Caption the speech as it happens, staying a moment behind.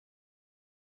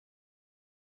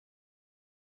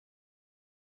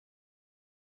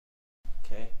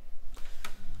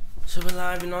So we're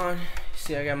live and on.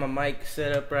 See, I got my mic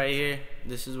set up right here.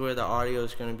 This is where the audio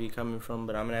is going to be coming from,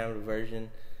 but I'm going to have a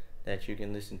version that you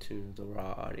can listen to the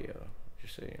raw audio,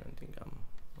 just so you don't think I'm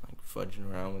like fudging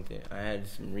around with it. I had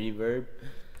some reverb.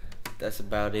 That's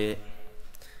about it.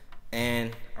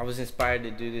 And I was inspired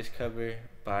to do this cover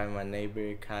by my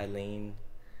neighbor Kylene.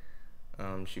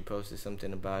 She posted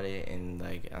something about it, and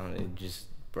like, I don't know, it just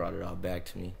brought it all back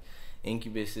to me.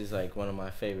 Incubus is like one of my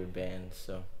favorite bands,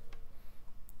 so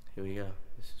here we go.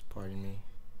 This is Pardon Me.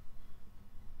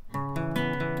 Pardon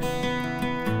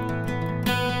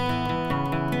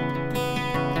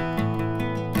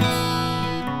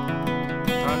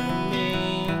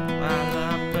me while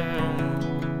I burn.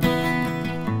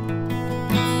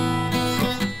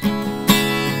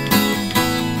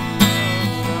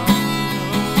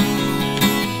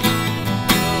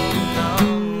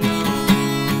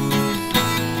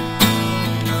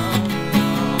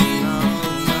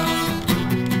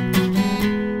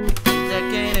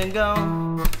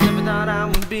 Never thought I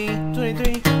would be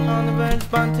 23 on the verge of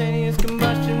spontaneous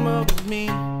combustion. What was me?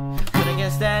 But I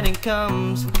guess that it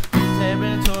comes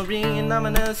territory,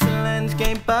 anomalous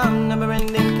landscape of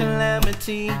never-ending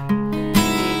calamity.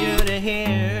 Need you to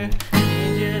hear,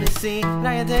 need you to see.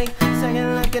 Now I take a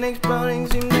second look and exploding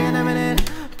seems like an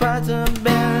evident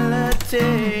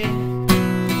possibility.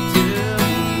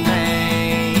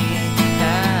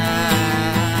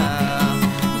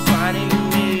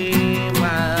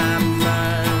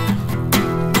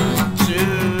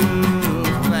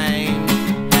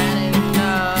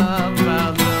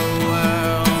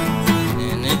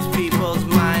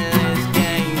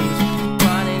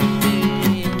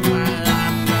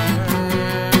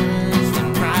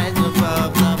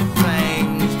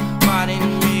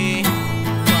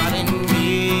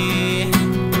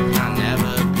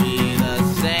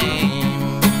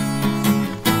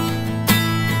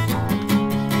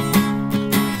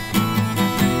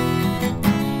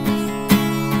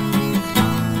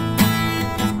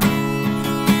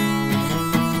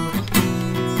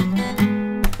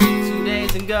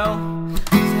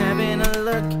 Just having a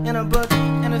look in a book,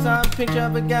 and I saw a picture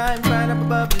of a guy right up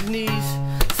above his knees.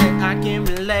 Said I can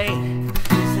relate.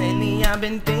 Just lately I've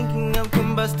been thinking of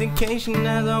combustication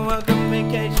as a welcome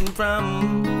vacation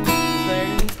from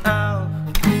burdens of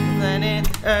planet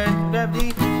Earth, gravity,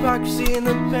 hypocrisy, and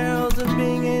the perils of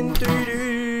being in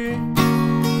 3D.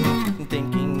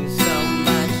 Thinking so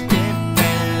much differently.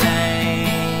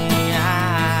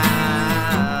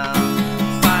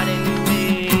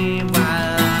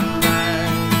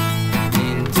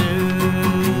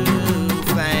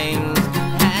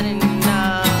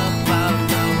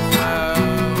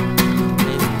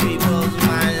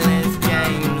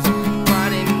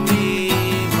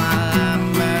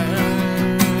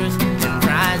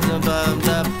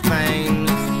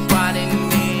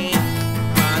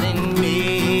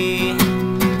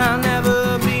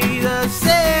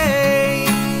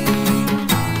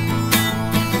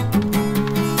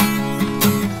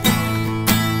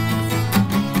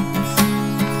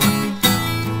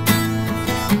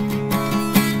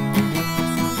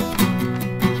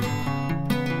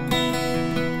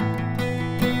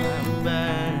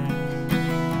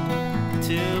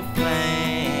 To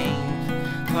flames,